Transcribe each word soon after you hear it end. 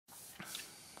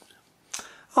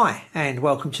Hi and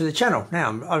welcome to the channel.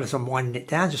 Now as I'm winding it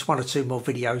down, just one or two more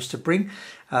videos to bring.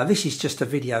 This is just a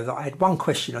video that I had one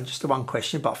question on, just the one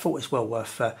question, but I thought it's well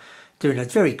worth doing a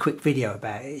very quick video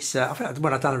about it. It's, I think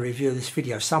when I've done a review of this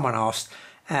video, someone asked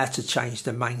how to change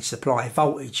the main supply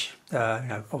voltage.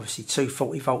 Obviously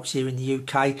 240 volts here in the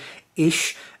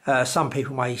UK-ish. Some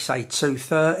people may say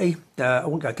 230. I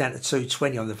won't go down to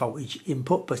 220 on the voltage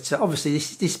input, but obviously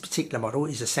this particular model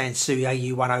is a Sansui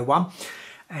AU101.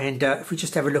 And if we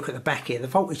just have a look at the back here, the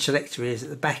voltage selector is at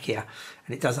the back here,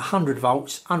 and it does 100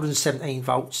 volts, 117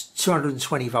 volts,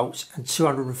 220 volts, and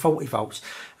 240 volts.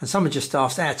 And someone just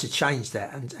asked how to change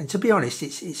that, and to be honest,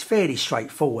 it's fairly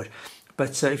straightforward.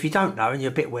 But if you don't know and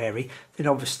you're a bit wary, then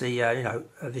obviously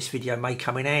this video may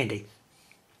come in handy.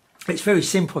 It's very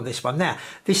simple on this one. Now,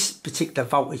 this particular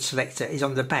voltage selector is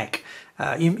on the back.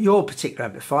 Your particular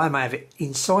amplifier may have it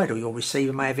inside, or your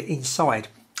receiver may have it inside.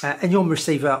 And your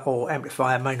receiver or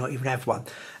amplifier may not even have one.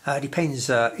 Depends,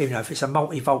 if it's a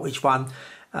multi-voltage one,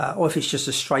 or if it's just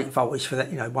a straight voltage for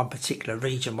that, one particular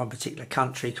region, one particular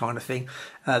country kind of thing.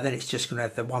 Then it's just going to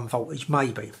have the one voltage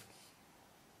maybe.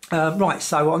 Right,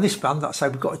 so on this one, like I say,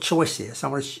 we've got a choice here. So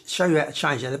I'm going to show you how to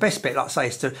change it. The best bet, like I say,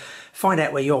 is to find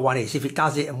out where your one is, if it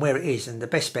does it and where it is. And the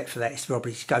best bet for that is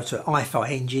probably to go to HiFi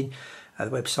engine, the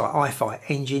website HiFi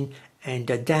engine, and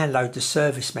download the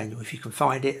service manual if you can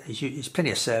find it. There's plenty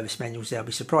of service manuals there. I'll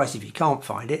be surprised if you can't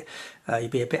find it. You'll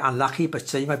be a bit unlucky,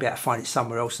 but you may be able to find it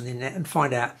somewhere else on the internet and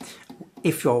find out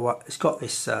if it's got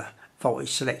this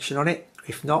voltage selection on it,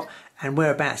 if not, and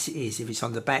whereabouts it is, if it's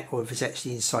on the back or if it's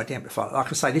actually inside the amplifier. Like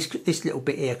I say, this little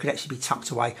bit here could actually be tucked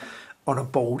away on a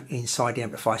board inside the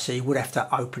amplifier, so you would have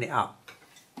to open it up.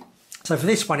 So for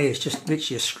this one here, it's just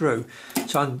literally a screw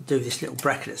to undo this little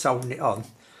bracket that's holding it on.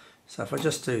 So if I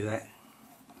just do that,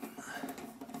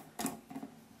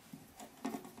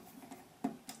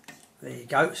 there you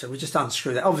go. So we just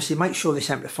unscrew that. Obviously make sure this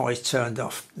amplifier is turned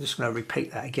off. I'm just going to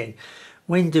repeat that again.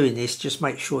 When doing this, just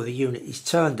make sure the unit is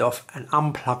turned off and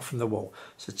unplugged from the wall.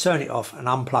 So turn it off and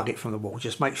unplug it from the wall.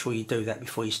 Just make sure you do that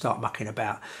before you start mucking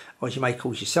about, or you may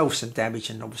cause yourself some damage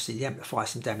and obviously the amplifier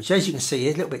some damage. As you can see,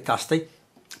 it's a little bit dusty,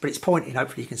 but it's pointing,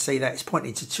 hopefully you can see that, it's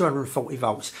pointing to 240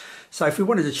 volts. So if we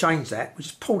wanted to change that, we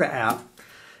just pull that out,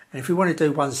 and if we want to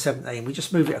do 117, we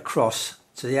just move it across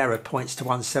to the arrow points to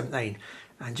 117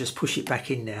 and just push it back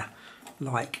in there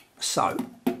like so.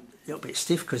 A little bit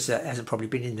stiff because it hasn't probably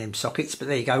been in them sockets, but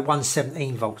there you go,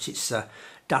 117 volts. It's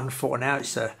done for now.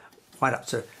 It's right up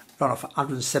to run off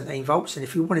 117 volts. And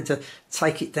if you wanted to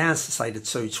take it down to say the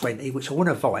 220, which I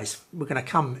wouldn't advise, we're going to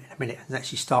come in a minute and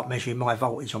actually start measuring my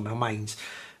voltage on my mains.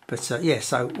 But yeah,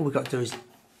 so all we've got to do is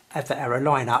have that arrow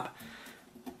line up,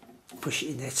 push it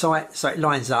in there tight so it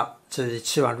lines up to the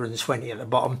 220 at the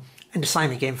bottom, and the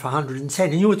same again for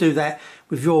 110. And you'll do that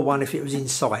with your one if it was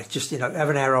inside. Just have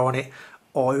an arrow on it,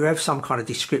 or you have some kind of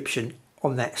description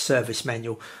on that service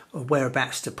manual of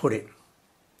whereabouts to put it.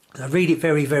 So read it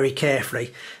very, very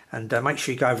carefully, and make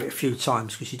sure you go over it a few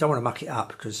times, because you don't want to muck it up,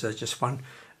 because just one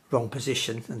wrong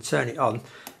position and turn it on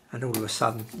and all of a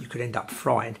sudden you could end up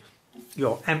frying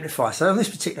your amplifier. So on this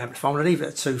particular amplifier, I'm going to leave it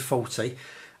at 240.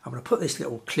 I'm going to put this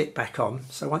little clip back on.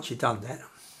 So once you've done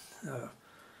that,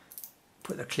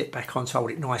 put the clip back on to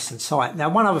hold it nice and tight. Now,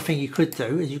 one other thing you could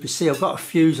do, as you can see, I've got a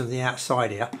fuse on the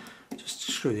outside here. Just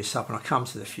screw this up and I come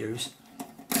to the fuse.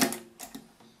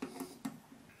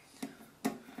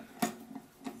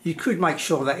 You could make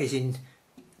sure that is in,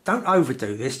 don't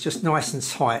overdo this, just nice and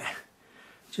tight.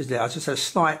 Just there, I just have a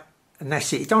slight, and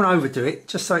that's it. Don't overdo it,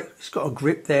 just so it's got a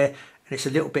grip there and it's a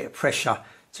little bit of pressure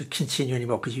to continue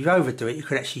anymore, because if you overdo it, you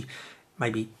could actually,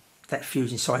 maybe that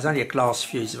fuse inside is only a glass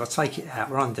fuse. If I take it out,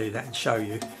 we'll undo that and show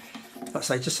you. Like I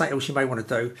say, just something else you may want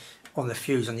to do on the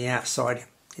fuse on the outside.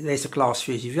 There's a glass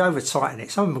fuse. If you over tighten it,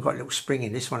 some of them have got a little spring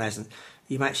in, this one hasn't,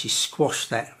 you may actually squash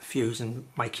that fuse and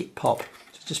make it pop.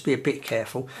 So just be a bit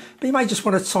careful. But you may just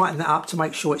want to tighten that up to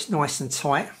make sure it's nice and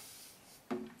tight.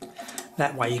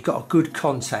 That way you've got a good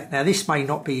contact. Now this may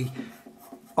not be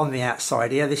on the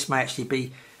outside here, this may actually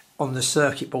be on the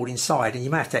circuit board inside, and you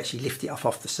may have to actually lift it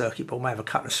off the circuit board. You may have a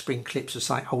couple of spring clips or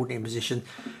something holding it in position.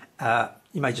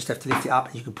 You may just have to lift it up,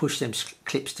 and you can push them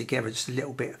clips together just a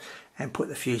little bit and put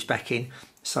the fuse back in,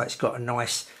 so it's got a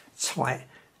nice tight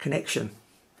connection.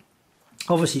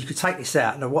 Obviously you could take this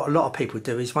out, and what a lot of people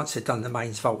do is once they've done the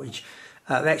mains voltage,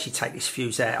 they actually take this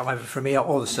fuse out either from here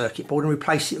or the circuit board and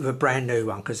replace it with a brand new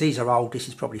one, because these are old. This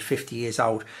is probably 50 years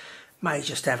old. May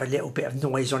just have a little bit of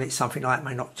noise on it, something like that.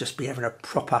 May not just be having a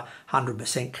proper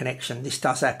 100% connection. This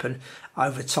does happen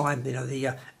over time,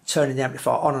 the turning the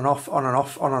amplifier on and off, on and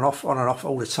off, on and off, on and off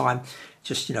all the time.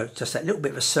 Just just that little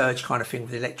bit of a surge kind of thing with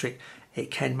the electric,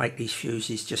 it can make these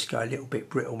fuses just go a little bit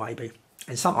brittle maybe.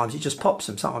 And sometimes it just pops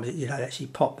them, sometimes it, they actually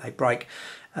pop, they break,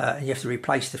 and you have to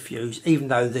replace the fuse, even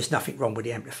though there's nothing wrong with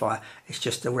the amplifier. It's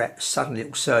just all that sudden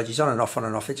little surges on and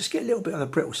off, they just get a little bit on the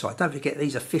brittle side. Don't forget,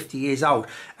 these are 50 years old,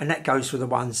 and that goes for the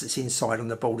ones that's inside on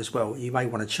the board as well. You may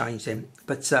want to change them,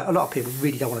 but a lot of people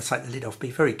really don't want to take the lid off. Be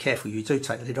very careful you do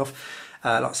take the lid off.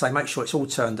 Like I say, make sure it's all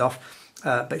turned off,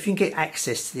 but if you can get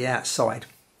access to the outside.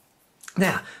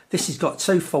 Now, this has got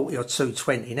 240 or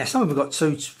 220. Now, some of them have got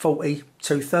 240,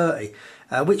 230.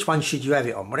 Which one should you have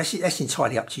it on? Well, that's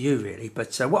entirely up to you, really.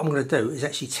 But what I'm going to do is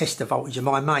actually test the voltage of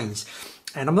my mains.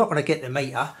 And I'm not going to get the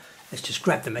meter. Let's just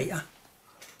grab the meter.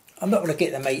 I'm not going to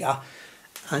get the meter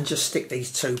and just stick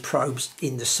these two probes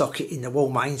in the socket in the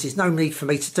wall mains. There's no need for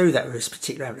me to do that with this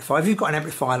particular amplifier. If you've got an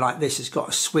amplifier like this, it's got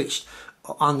a switched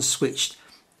or unswitched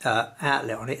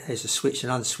outlet on it. There's a switch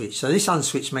and unswitched. So this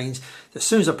unswitched means that as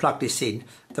soon as I plug this in,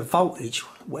 the voltage,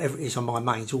 whatever it is on my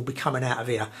mains, will be coming out of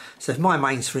here. So if my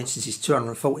mains, for instance, is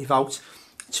 240 volts,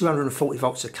 240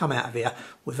 volts will come out of here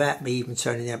without me even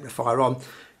turning the amplifier on.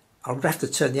 I would have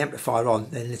to turn the amplifier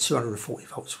on, then the 240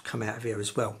 volts will come out of here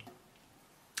as well.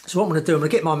 So what I'm going to do, I'm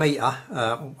going to get my meter,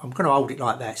 I'm going to hold it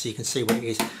like that so you can see what it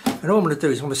is. And all I'm going to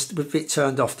do is, I'm going to, with it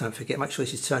turned off, don't forget, make sure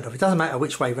this is turned off. It doesn't matter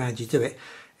which way around you do it.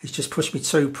 It's just push me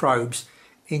two probes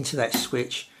into that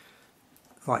switch,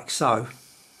 like so.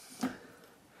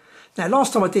 Now,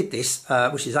 last time I did this,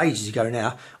 which is ages ago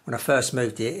now, when I first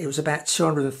moved it, it was about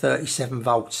 237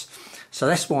 volts. So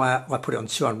that's why I put it on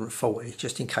 240,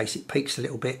 just in case it peaks a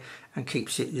little bit and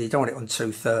keeps it, you don't want it on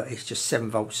 230, it's just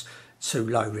 7 volts too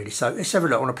low really. So let's have a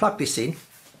look. I want to plug this in.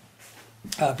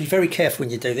 Be very careful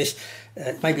when you do this.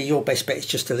 Maybe your best bet is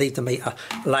just to leave the meter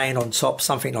laying on top,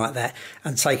 something like that,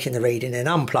 and taking the reading, and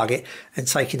unplug it and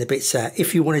taking the bits out.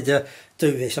 If you wanted to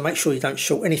do this, and make sure you don't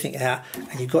short anything out,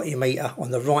 and you've got your meter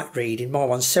on the right reading. My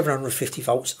one's 750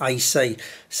 volts AC,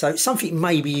 so it's something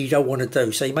maybe you don't want to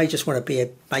do. So you may just want to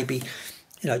be maybe,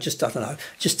 just, I don't know,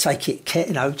 just take it,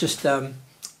 just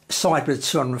side with the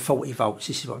 240 volts.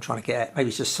 This is what I'm trying to get at. Maybe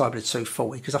it's just side with the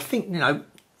 240, because I think,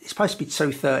 it's supposed to be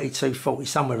 230, 240,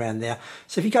 somewhere around there.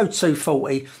 So if you go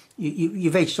 240,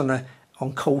 you've edged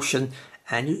on caution,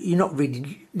 and you're not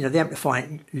really, the amplifier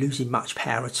ain't losing much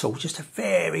power at all. Just a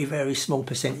very, very small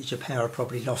percentage of power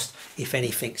probably lost, if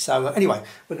anything. So anyway,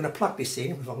 we're going to plug this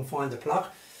in, if I can find the plug.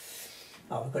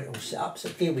 Oh, I've got it all set up. So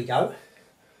here we go.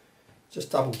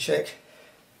 Just double check.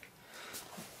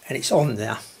 And it's on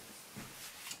there.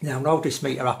 Now I'm going to hold this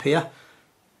meter up here,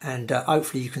 and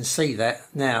hopefully you can see that.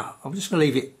 Now I'm just going to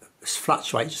leave it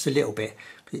fluctuate just a little bit,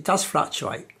 because it does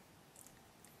fluctuate.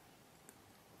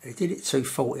 It did it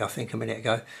 240 I think a minute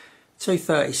ago,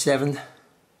 237,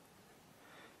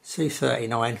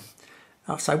 239.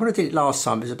 So when I did it last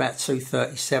time it was about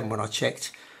 237 when I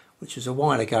checked, which was a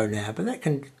while ago now, but that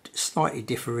can slightly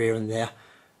differ here and there.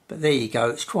 But there you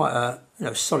go, it's quite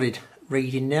a solid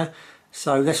reading there.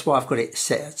 So that's why I've got it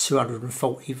set at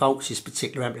 240 volts, this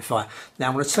particular amplifier. Now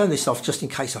I'm going to turn this off just in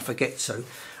case I forget to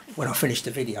when I finish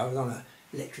the video. I don't want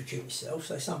to electrocute myself,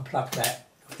 so let's unplug that.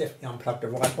 I've definitely unplugged the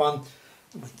right one.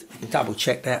 We can double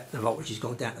check that the voltage has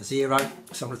gone down to 0.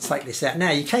 So I'm going to take this out.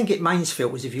 Now you can get mains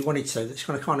filters if you wanted to. That's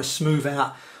going to kind of smooth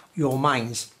out your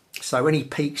mains. So any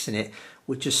peaks in it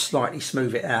would just slightly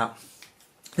smooth it out.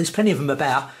 There's plenty of them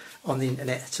about on the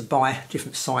internet to buy,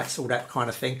 different sites, all that kind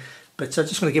of thing. But I'm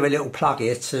just going to give a little plug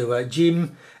here to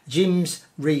Jim's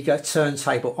Riga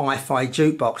Turntable HiFi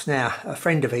Jukebox. Now, a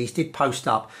friend of his did post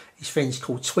up, his friend's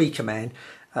called Tweaker Man.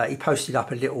 He posted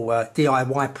up a little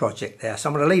DIY project there. So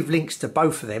I'm going to leave links to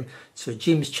both of them, to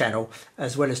Jim's channel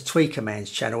as well as Tweaker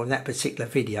Man's channel in that particular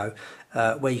video,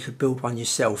 where you could build one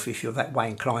yourself if you're that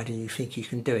way inclined and you think you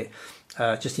can do it.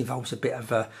 Just involves a bit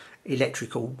of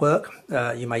electrical work.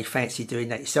 You may fancy doing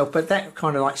that yourself, but that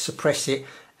kind of like suppress it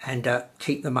and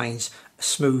keep the mains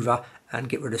smoother and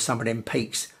get rid of some of them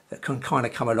peaks that can kind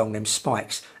of come along, them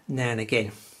spikes now and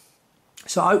again.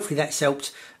 So hopefully that's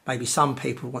helped maybe some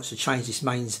people wants to change this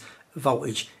mains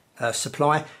voltage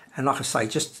supply. And like I say,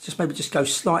 just maybe just go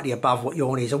slightly above what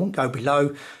your on is. I won't go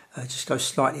below, just go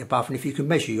slightly above. And if you can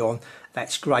measure your on,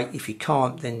 that's great. If you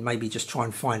can't, then maybe just try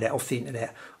and find out off the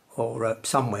internet or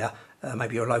somewhere,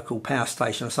 maybe your local power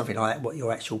station or something like that, what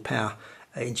your actual power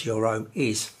into your home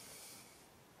is.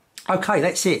 Okay,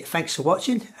 that's it. Thanks for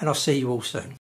watching, and I'll see you all soon.